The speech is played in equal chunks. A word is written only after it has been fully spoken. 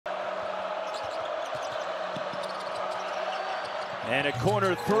And a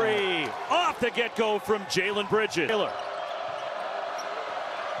corner three off the get-go from Jalen Bridges. Baylor.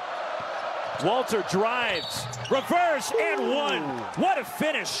 Walter drives, reverse, and one. What a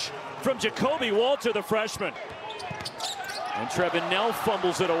finish from Jacoby Walter, the freshman. And Trevin Knell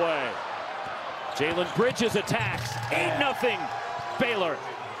fumbles it away. Jalen Bridges attacks. 8-0 Baylor.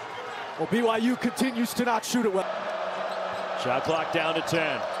 Well, BYU continues to not shoot it well. Shot clock down to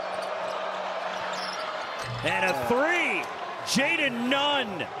 10. And a three. Jaden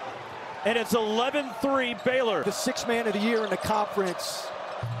Nunn. And it's 11-3 Baylor. The sixth man of the year in the conference.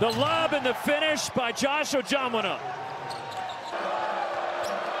 The lob and the finish by Josh Ojamwana.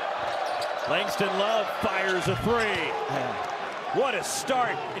 Langston Love fires a three. What a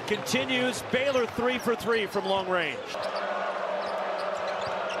start. It continues. Baylor 3 for 3 from long range.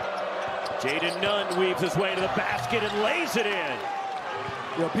 Jaden Nunn weaves his way to the basket and lays it in.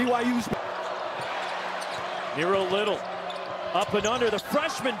 BYU's Miro Little up and under. The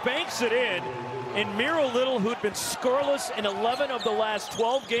freshman banks it in. And Miro Little, who'd been scoreless in 11 of the last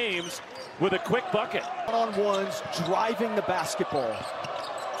 12 games, with a quick bucket. One-on-ones, driving the basketball.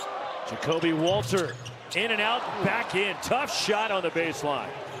 Jacoby Walter in and out, back in. Tough shot on the baseline.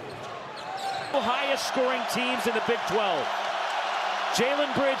 Highest scoring teams in the Big 12.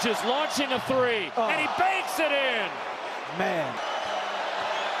 Jalen Bridges launching a three, and he banks it in. Man.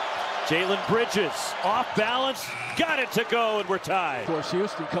 Jalen Bridges off balance, got it to go, and we're tied. Of course,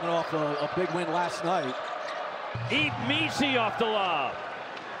 Houston coming off a big win last night. Misi off the lob.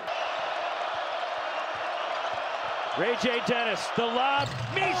 Ray J. Dennis, the lob.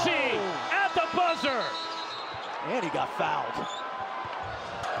 Misi at the buzzer. And he got fouled.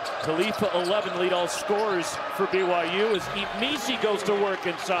 Khalifa 11 lead all scorers for BYU as Misi goes to work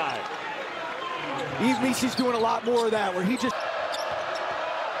inside. Misi's doing a lot more of that, where he just...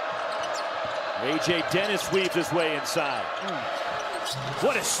 A.J. Dennis weaves his way inside.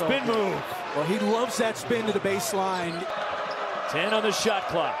 What a spin move. Well, he loves that spin to the baseline. 10 on the shot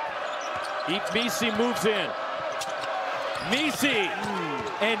clock. Misi moves in. Misi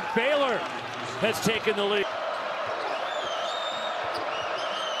and Baylor has taken the lead.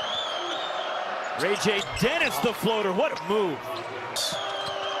 Ray J. Dennis, the floater. What a move.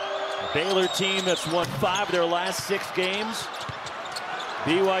 Baylor team that's won 5 of their last 6 games.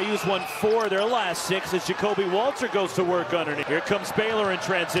 BYU's won 4 of their last 6 as Jacoby Walter goes to work underneath. Here comes Baylor in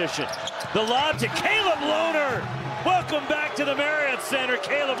transition. The lob to Caleb Lohner. Welcome back to the Marriott Center,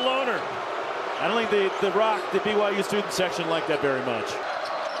 Caleb Lohner. I don't think the BYU student section liked that very much.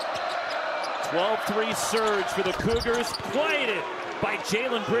 12-3 surge for the Cougars, quieted by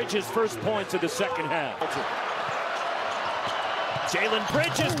Jalen Bridges' first points of the second half. Jalen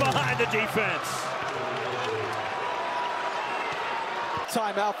Bridges behind the defense.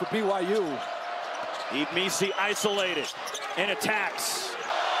 Timeout for BYU. Misi isolated and attacks.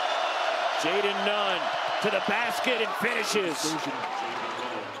 Jaden Nunn to the basket and finishes.